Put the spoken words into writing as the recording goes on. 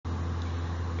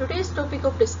Today's topic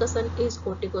of discussion is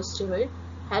corticosteroid.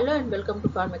 Hello and welcome to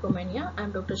Pharmacomania. I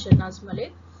am Dr. Shahnaz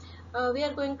Malik. We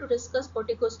are going to discuss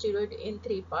corticosteroid in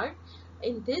three parts.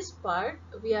 In this part,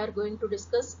 we are going to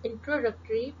discuss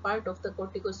introductory part of the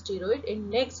corticosteroid.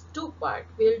 In next two parts,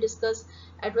 we will discuss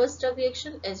adverse drug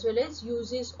reaction as well as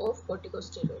uses of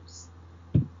corticosteroids.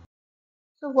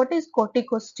 So, what is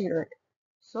corticosteroid?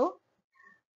 So,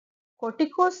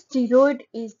 corticosteroid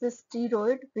is the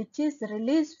steroid which is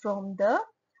released from the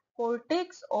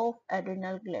cortex of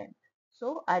adrenal gland.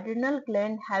 So adrenal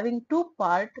gland having two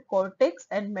parts, cortex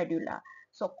and medulla.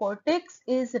 So cortex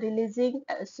is releasing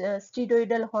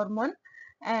steroidal hormone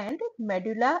and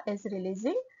medulla is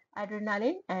releasing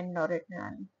adrenaline and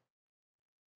noradrenaline.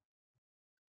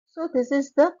 So this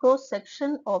is the cross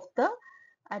section of the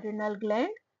adrenal gland,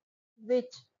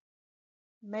 which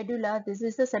medulla, this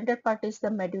is the center part, is the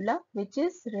medulla, which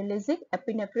is releasing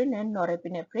epinephrine and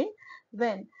norepinephrine,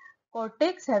 when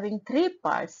cortex having three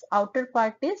parts. Outer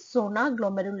part is zona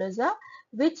glomerulosa,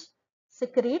 which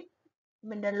secrete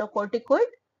mineralocorticoid.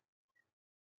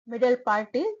 Middle part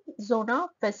is zona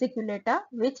fasciculata,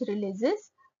 which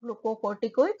releases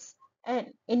glucocorticoids, and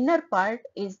inner part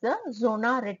is the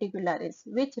zona reticularis,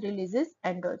 which releases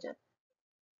androgen.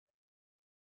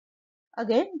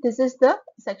 Again, this is the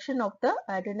section of the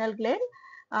adrenal gland.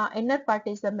 Inner part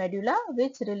is the medulla,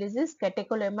 which releases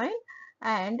catecholamine,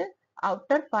 and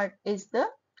outer part is the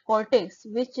cortex,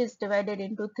 which is divided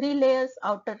into three layers.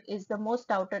 Most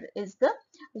outer is the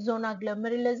zona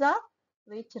glomerulosa,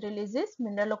 which releases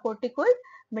mineralocorticoid.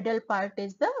 Middle part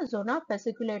is the zona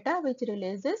fasciculata, which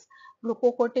releases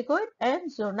glucocorticoid,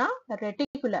 and zona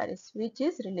reticularis, which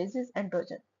is releases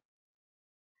androgen.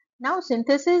 Now,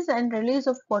 synthesis and release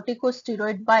of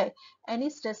corticosteroid by any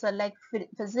stressor like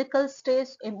physical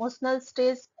stress, emotional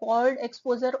stress, cold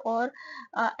exposure, or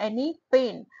any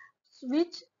pain,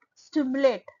 which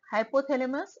stimulate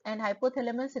hypothalamus, and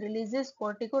hypothalamus releases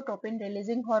corticotropin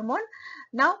releasing hormone.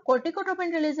 Now,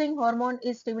 corticotropin releasing hormone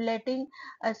is stimulate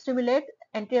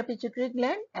anterior pituitary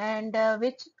gland, and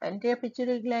which anterior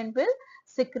pituitary gland will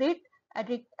secrete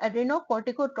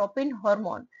adrenocorticotropin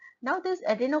hormone. Now this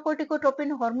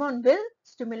adrenocorticotropin hormone will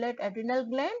stimulate adrenal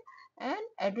gland, and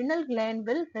adrenal gland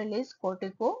will release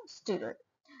corticosteroid.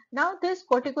 Now this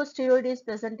corticosteroid is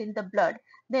present in the blood.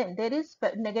 Then there is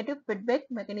negative feedback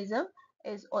mechanism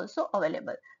is also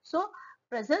available. So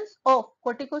presence of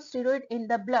corticosteroid in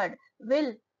the blood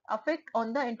will affect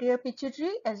on the anterior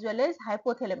pituitary as well as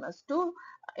hypothalamus to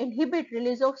inhibit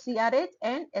release of CRH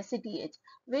and ACTH,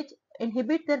 which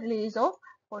inhibit the release of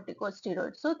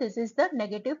corticosteroid. So this is the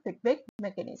negative feedback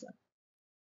mechanism.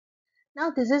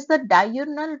 Now this is the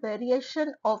diurnal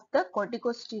variation of the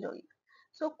corticosteroid.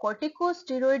 So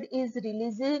corticosteroid is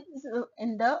released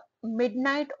in the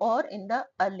midnight or in the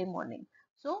early morning.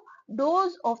 So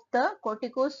dose of the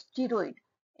corticosteroid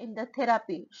in the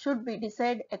therapy should be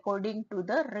decided according to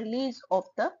the release of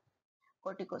the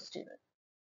corticosteroid.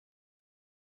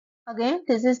 Again,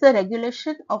 this is the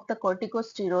regulation of the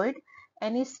corticosteroid.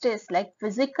 Any stress like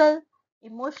physical,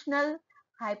 emotional,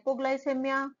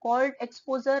 hypoglycemia, cold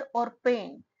exposure, or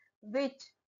pain which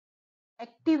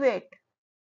activate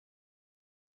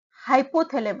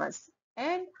hypothalamus,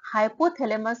 and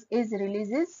hypothalamus is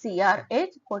releases CRH,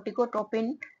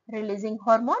 corticotropin releasing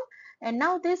hormone, and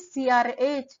now this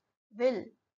CRH will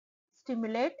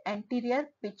stimulate anterior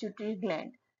pituitary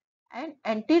gland, and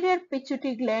anterior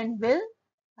pituitary gland will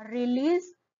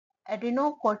release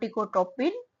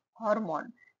adrenocorticotropin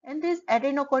hormone, and this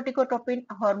adrenocorticotropin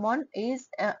hormone is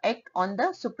act on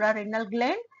the suprarenal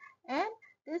gland, and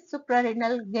this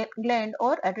suprarenal gland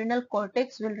or adrenal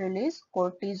cortex will release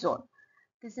cortisol.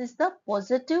 This is the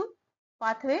positive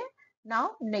pathway.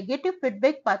 Now negative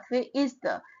feedback pathway is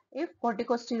the, if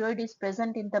corticosteroid is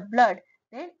present in the blood,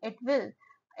 then it will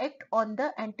act on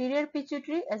the anterior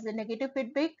pituitary as a negative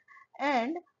feedback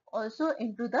and also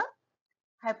into the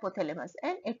hypothalamus,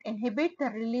 and it inhibits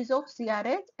the release of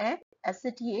CRH and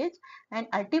ACTH and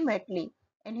ultimately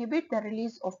inhibit the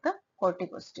release of the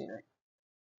corticosteroid.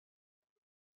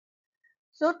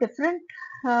 So different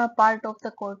part of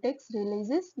the cortex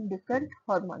releases different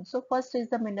hormones. So first is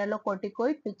the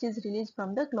mineralocorticoid, which is released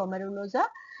from the glomerulosa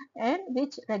and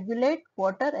which regulate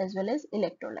water as well as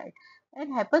electrolyte.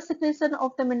 And hypersecretion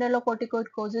of the mineralocorticoid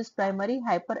causes primary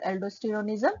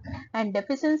hyperaldosteronism, and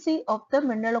deficiency of the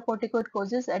mineralocorticoid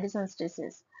causes addison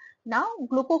stresses. Now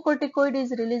glucocorticoid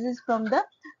is released from the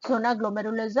zona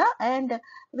glomerulosa and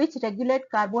which regulate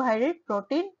carbohydrate,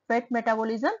 protein, fat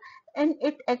metabolism, and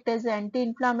it acts as an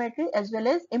anti-inflammatory as well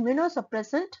as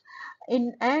immunosuppressant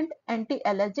and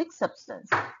anti-allergic substance.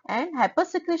 And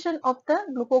hypersecretion of the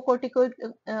glucocorticoid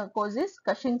causes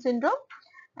Cushing syndrome,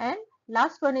 And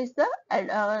last one is the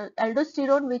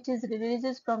aldosterone, which is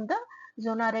releases from the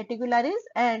zona reticularis,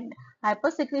 and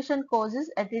hypersecretion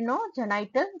causes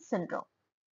adrenogenital syndrome.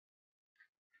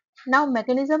 Now,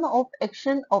 mechanism of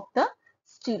action of the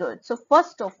steroid. So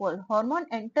first of all, hormone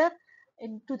enter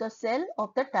into the cell of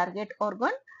the target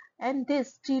organ, and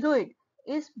this steroid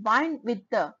is bind with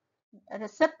the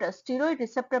steroid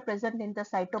receptor present in the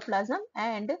cytoplasm,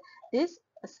 and this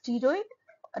steroid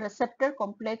receptor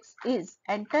complex is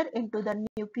enter into the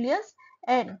nucleus,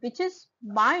 and which is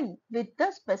bind with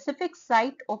the specific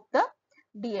site of the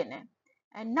DNA.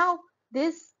 And now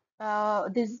this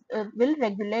will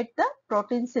regulate the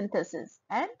protein synthesis,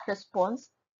 and response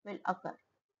will occur.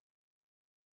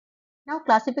 Now,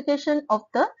 classification of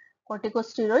the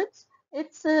corticosteroids.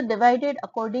 It's divided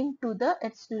according to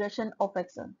its duration of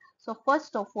action. So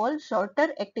first of all,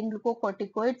 shorter acting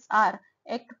glucocorticoids are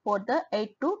act for the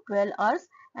 8 to 12 hours,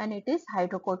 and it is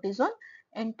hydrocortisone.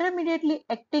 Intermediately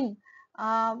acting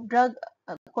drug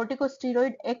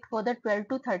corticosteroid act for the 12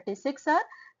 to 36 hours,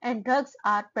 and drugs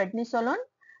are prednisolone,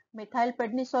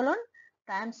 methylprednisolone,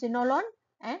 triamcinolone,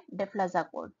 and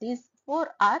deflazacort. These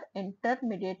four are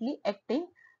intermediately acting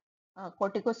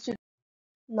corticosteroids.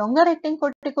 Longer acting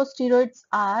corticosteroids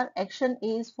are action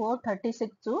is for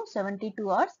 36 to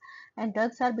 72 hours, and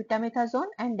drugs are betamethasone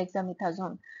and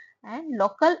dexamethasone. And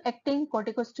local acting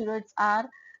corticosteroids are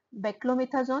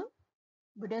beclomethasone,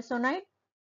 budesonide,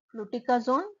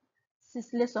 fluticasone,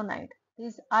 cislesonide.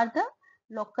 These are the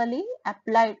locally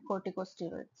applied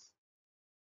corticosteroids.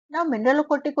 Now,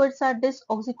 mineralocorticoids are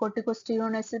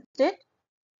desoxycorticosterone acetate,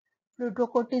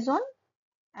 fludrocortisone,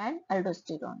 and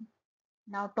aldosterone.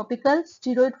 Now, topical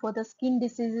steroid for the skin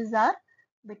diseases are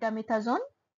betamethasone,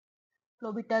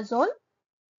 clobetasol,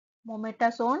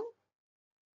 mometasone,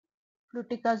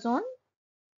 fluticasone,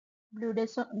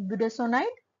 budesonide,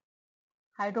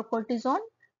 hydrocortisone,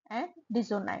 and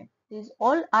disonide. These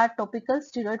all are topical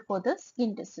steroid for the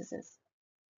skin diseases.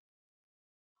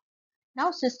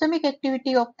 Now, systemic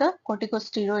activity of the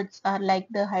corticosteroids are like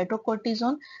the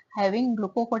hydrocortisone having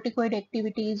glucocorticoid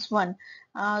activity is 1.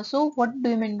 So, what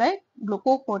do you mean by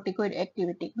glucocorticoid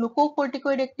activity?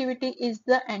 Glucocorticoid activity is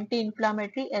the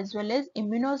anti-inflammatory as well as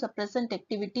immunosuppressant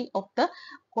activity of the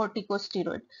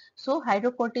corticosteroid. So,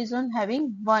 hydrocortisone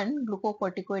having 1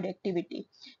 glucocorticoid activity,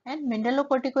 and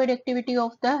mineralocorticoid activity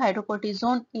of the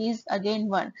hydrocortisone is again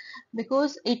 1,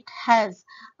 because it has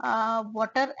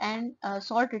water and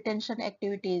salt retention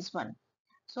activity is 1.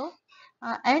 So,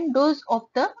 and dose of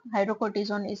the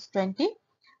hydrocortisone is 20.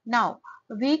 Now,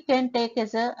 we can take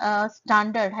as a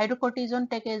standard hydrocortisone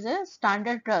take as a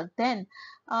standard drug. Then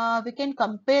we can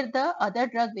compare the other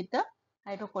drug with the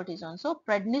hydrocortisone. So,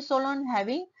 prednisolone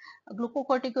having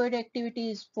glucocorticoid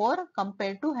activity is 4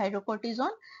 compared to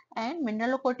hydrocortisone, and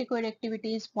mineralocorticoid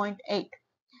activity is 0.8.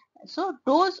 So,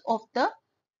 dose of the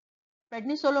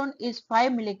prednisolone is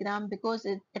 5 milligram, because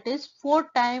it is 4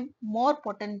 times more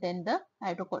potent than the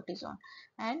hydrocortisone.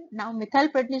 And now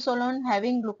methylprednisolone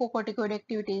having glucocorticoid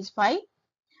activity is 5,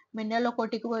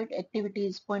 mineralocorticoid activity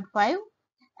is 0.5,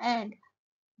 and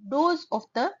dose of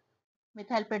the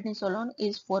methylprednisolone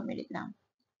is 4 milligram.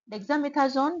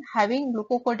 Dexamethasone having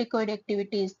glucocorticoid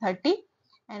activity is 30,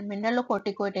 and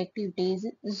mineralocorticoid activity is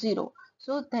 0.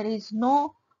 So there is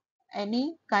no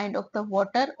any kind of the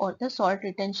water or the salt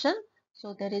retention.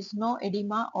 So there is no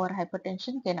edema or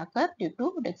hypertension can occur due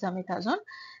to dexamethasone,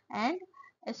 and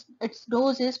its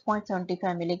dose is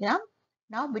 0.75 milligram.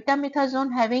 Now,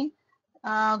 betamethasone having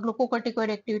glucocorticoid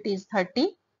activity is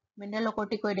 30,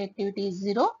 mineralocorticoid activity is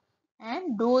 0,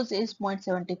 and dose is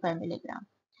 0.75 milligram.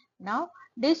 Now,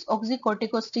 this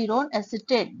oxycorticosterone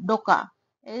acetate DOCA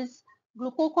is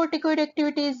glucocorticoid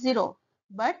activity is 0,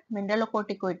 but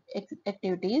mineralocorticoid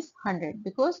activity is 100,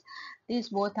 because these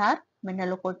both are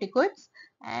mineralocorticoids,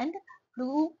 and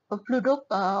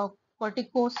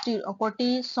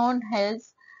cortisone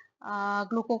has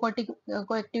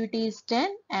glucocorticoid activity is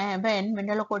 10, and when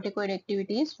mineralocorticoid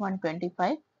activity is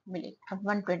 125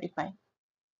 125.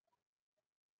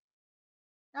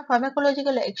 Now,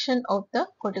 pharmacological action of the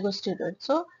corticosteroids.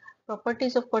 So,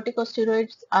 properties of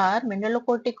corticosteroids are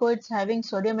mineralocorticoids having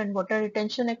sodium and water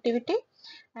retention activity,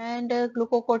 and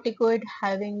glucocorticoid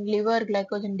having liver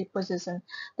glycogen deposition.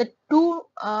 The two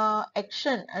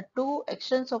actions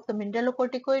of the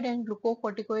mineralocorticoid and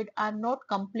glucocorticoid are not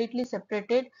completely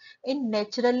separated in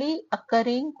naturally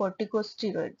occurring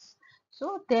corticosteroids.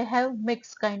 So, they have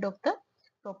mixed kind of the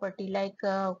property, like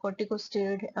glucocorticoid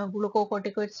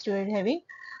steroid having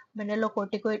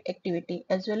mineralocorticoid activity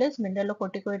as well as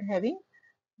mineralocorticoid having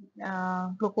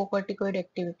glucocorticoid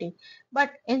activity.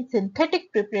 But in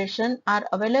synthetic preparation are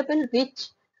available which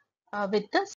with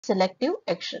the selective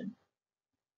action.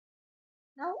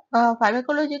 Now,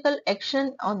 pharmacological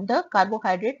action on the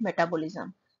carbohydrate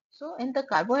metabolism. So, in the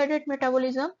carbohydrate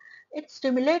metabolism, it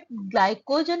stimulates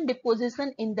glycogen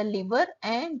deposition in the liver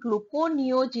and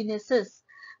gluconeogenesis,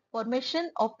 formation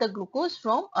of the glucose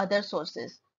from other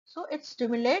sources. So, it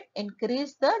stimulates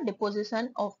increase the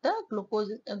deposition of the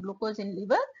glucose in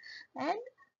liver and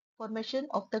formation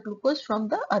of the glucose from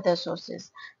the other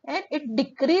sources, and it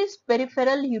decrease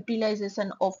peripheral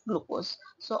utilization of glucose.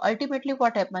 So ultimately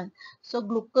what happens, so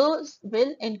glucose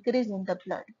will increase in the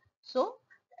blood, so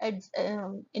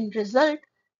in result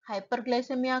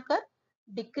hyperglycemia occur,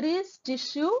 decrease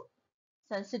tissue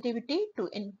sensitivity to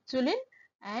insulin,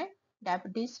 and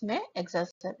diabetes may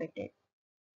exacerbate it.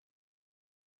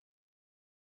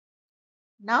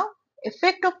 Now,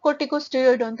 effect of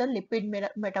corticosteroid on the lipid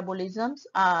metabolisms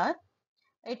are,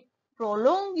 it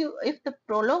if the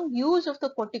prolonged use of the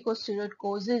corticosteroid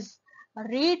causes a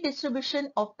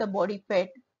redistribution of the body fat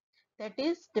that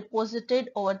is deposited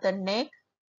over the neck,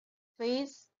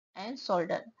 face and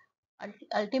shoulder.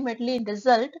 Ultimately in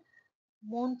result,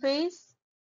 moon face,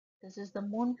 this is the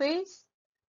moon face,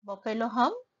 buffalo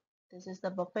hump, this is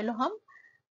the buffalo hump,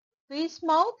 face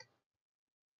mouth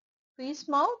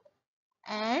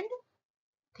and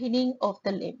thinning of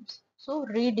the limbs. So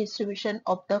redistribution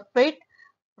of the fat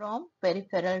from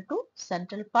peripheral to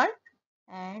central part,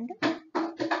 and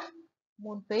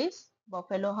moon face,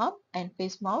 buffalo hump and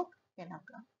face mouth can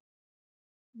occur.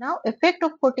 Now, effect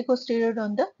of corticosteroid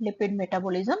on the lipid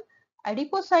metabolism.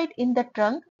 Adipocytes in the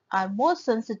trunk are more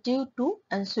sensitive to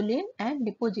insulin and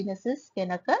lipogenesis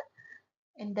can occur.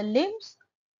 In the limbs,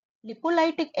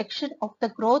 lipolytic action of the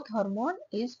growth hormone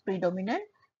is predominant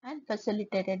and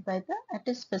it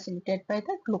is facilitated by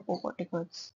the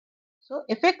glucocorticoids. So,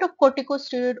 effect of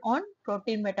corticosteroid on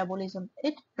protein metabolism.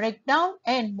 It breakdown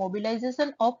and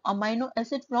mobilization of amino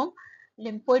acid from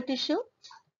lymphoid tissue,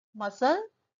 muscle,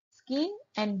 skin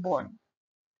and bone.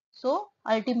 So,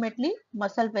 ultimately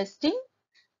muscle wasting,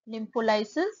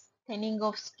 lympholysis, thinning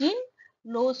of skin,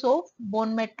 loss of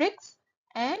bone matrix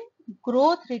and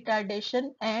growth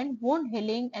retardation and wound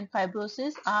healing and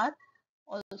fibrosis are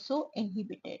also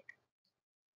inhibited.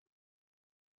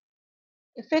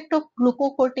 Effect of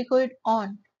glucocorticoid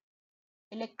on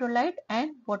electrolyte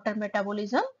and water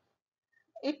metabolism.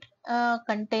 It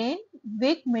contain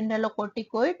weak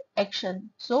mineralocorticoid action.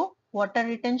 So water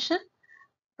retention,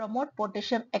 promote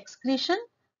potassium excretion,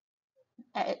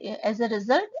 as a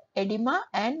result edema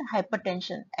and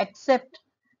hypertension, except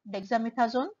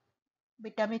dexamethasone,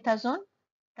 betamethasone,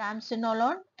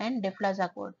 triamcinolone and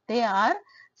deflazacort. They are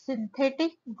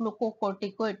synthetic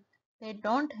glucocorticoid. They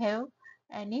don't have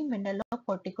any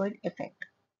mineralocorticoid effect.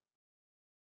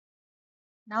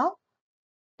 Now,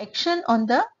 action on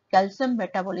the calcium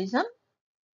metabolism.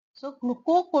 So,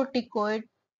 glucocorticoid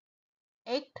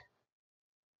act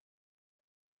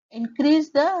increase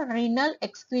the renal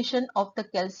excretion of the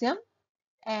calcium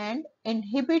and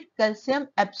inhibit calcium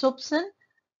absorption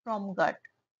from gut.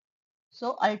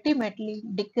 So, ultimately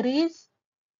decrease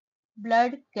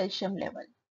blood calcium level.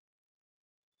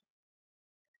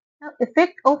 Now,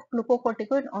 effect of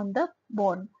glucocorticoid on the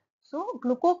bone. So,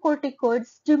 glucocorticoids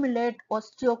stimulate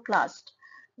osteoclast,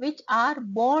 which are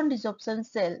bone resorption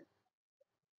cell,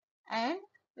 and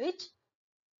which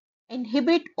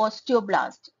inhibit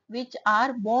osteoblast, which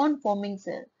are bone forming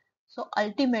cell. So,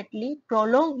 ultimately,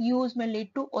 prolonged use may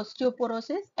lead to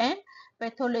osteoporosis and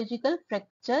pathological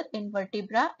fracture in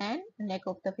vertebra and neck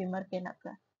of the femur can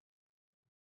occur.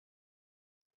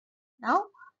 Now,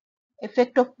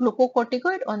 effect of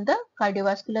glucocorticoid on the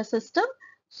cardiovascular system.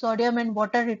 Sodium and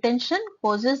water retention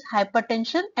causes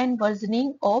hypertension and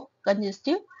worsening of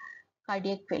congestive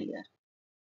cardiac failure.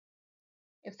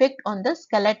 Effect on the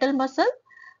skeletal muscle.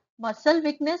 Muscle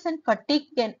weakness and fatigue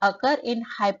can occur in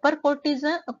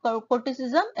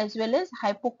hypercorticism as well as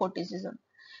hypocorticism.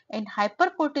 In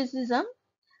hypercorticism,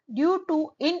 due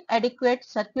to inadequate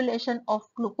circulation of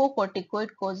glucocorticoid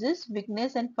causes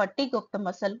weakness and fatigue of the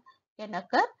muscle can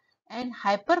occur, and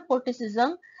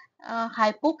hypercorticism,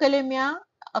 hypokalemia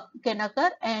can occur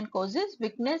and causes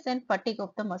weakness and fatigue of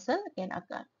the muscle can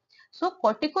occur. So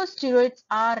corticosteroids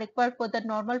are required for the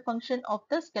normal function of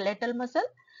the skeletal muscle.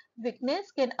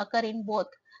 Weakness can occur in both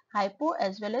hypo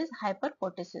as well as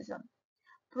hypercorticism.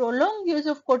 Prolonged use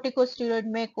of corticosteroid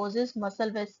may causes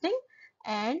muscle wasting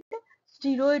and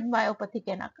steroid myopathy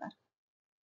can occur.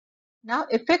 Now,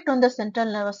 effect on the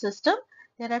central nervous system.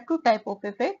 There are two types of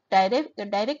effect, direct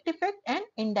effect and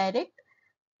indirect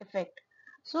effect.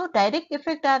 So, direct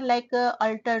effect are like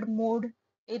altered mood,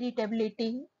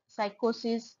 irritability,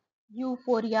 psychosis,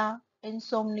 euphoria,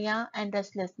 insomnia and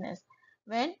restlessness.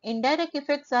 When indirect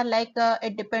effects are like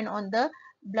it depend on the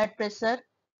blood pressure,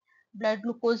 blood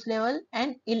glucose level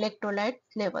and electrolyte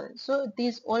level. So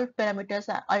these all parameters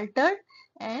are altered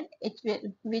and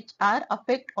which are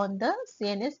affect on the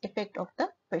CNS effect of the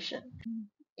patient.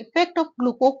 Effect of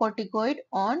glucocorticoid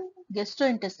on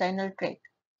gastrointestinal tract.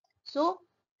 So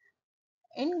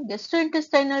in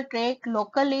gastrointestinal tract,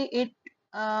 locally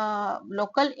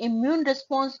local immune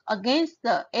response against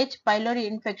the H. pylori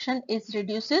infection is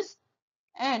reduces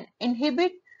and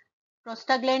inhibit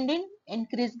prostaglandin,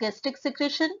 increase gastric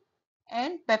secretion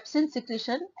and pepsin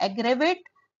secretion, aggravate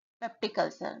peptic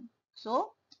ulcer.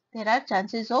 So there are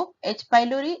chances of H.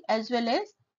 pylori as well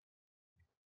as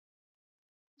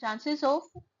chances of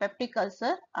peptic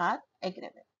ulcer are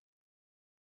aggravated.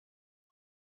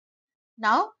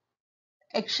 Now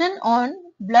action on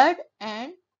blood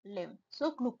and lymph.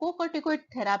 So glucocorticoid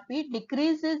therapy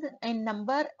decreases in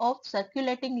number of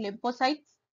circulating lymphocytes,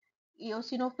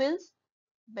 eosinophils,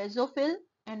 basophil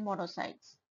and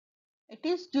monocytes. It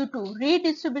is due to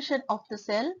redistribution of the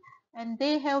cell and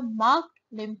they have marked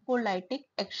lympholytic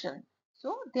action.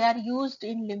 So they are used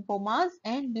in lymphomas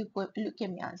and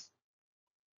leukemias.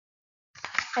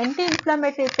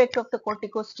 Anti-inflammatory effect of the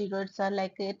corticosteroids are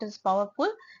like it is powerful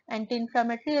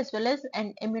anti-inflammatory as well as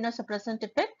an immunosuppressant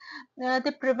effect.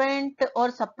 They prevent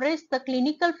or suppress the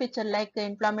clinical feature like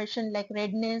inflammation like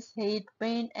redness, heat,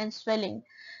 pain and swelling.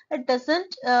 It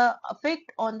doesn't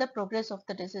affect on the progress of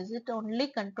the disease. It only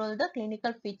control the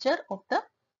clinical feature of the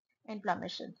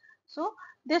inflammation. So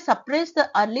they suppress the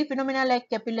early phenomena like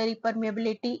capillary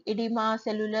permeability, edema,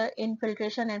 cellular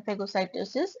infiltration and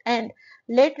phagocytosis, and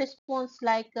late response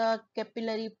like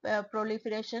capillary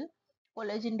proliferation,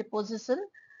 collagen deposition,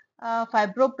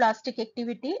 fibroblastic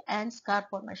activity and scar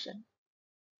formation.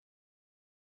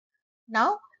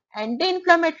 Now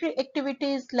anti-inflammatory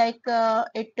activities like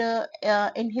it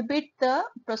inhibit the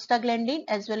prostaglandin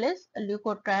as well as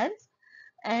leukotrienes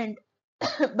and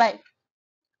by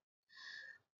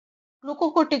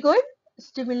glucocorticoid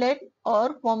stimulate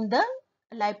or form the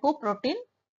lipoprotein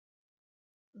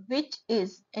which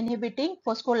is inhibiting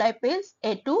phospholipase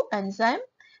A2 enzyme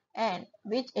and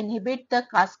which inhibit the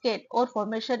cascade or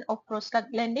formation of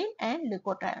prostaglandin and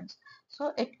leukotrienes.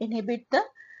 So it inhibit the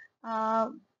uh,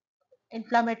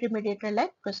 inflammatory mediator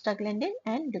like prostaglandin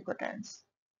and leukotrienes.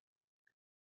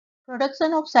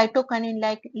 Production of cytokinin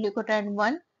like leukotriene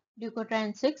 1,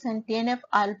 leukotriene 6 and TNF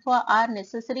alpha are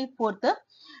necessary for the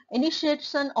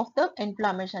initiation of the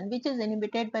inflammation which is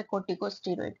inhibited by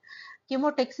corticosteroid.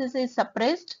 Chemotaxis is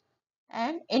suppressed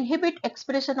and inhibit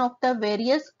expression of the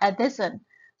various adhesion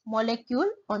molecule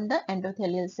on the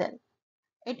endothelial cell.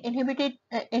 It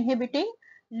inhibiting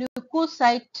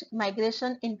leukocyte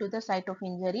migration into the site of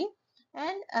injury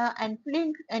and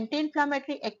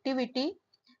anti-inflammatory activity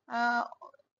uh,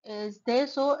 is there.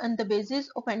 So on the basis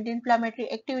of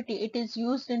anti-inflammatory activity, it is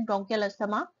used in bronchial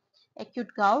asthma, acute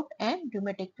gout and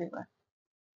rheumatic fever.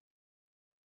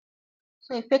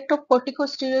 So effect of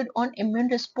corticosteroid on immune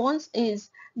response is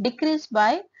decreased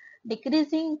by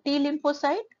decreasing T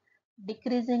lymphocyte,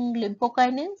 decreasing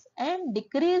lymphokinins and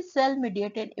decreased cell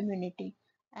mediated immunity.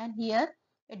 And here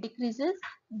it decreases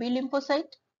B lymphocyte,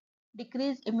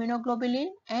 decrease immunoglobulin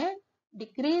and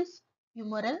decrease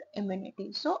humoral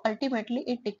immunity. So ultimately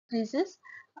it decreases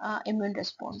immune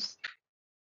response.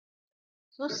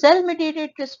 So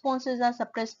cell-mediated responses are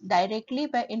suppressed directly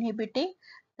by inhibiting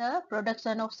the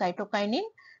production of cytokinin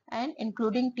and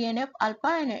including TNF-alpha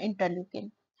and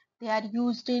interleukin. They are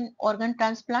used in organ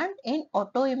transplant in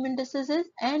autoimmune diseases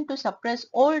and to suppress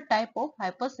all type of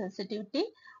hypersensitivity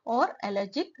or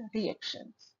allergic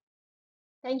reactions.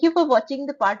 Thank you for watching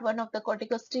the part 1 of the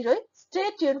corticosteroid. Stay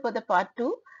tuned for the part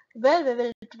 2 where we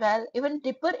will delve even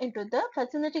deeper into the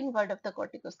fascinating world of the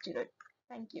corticosteroid.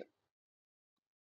 Thank you.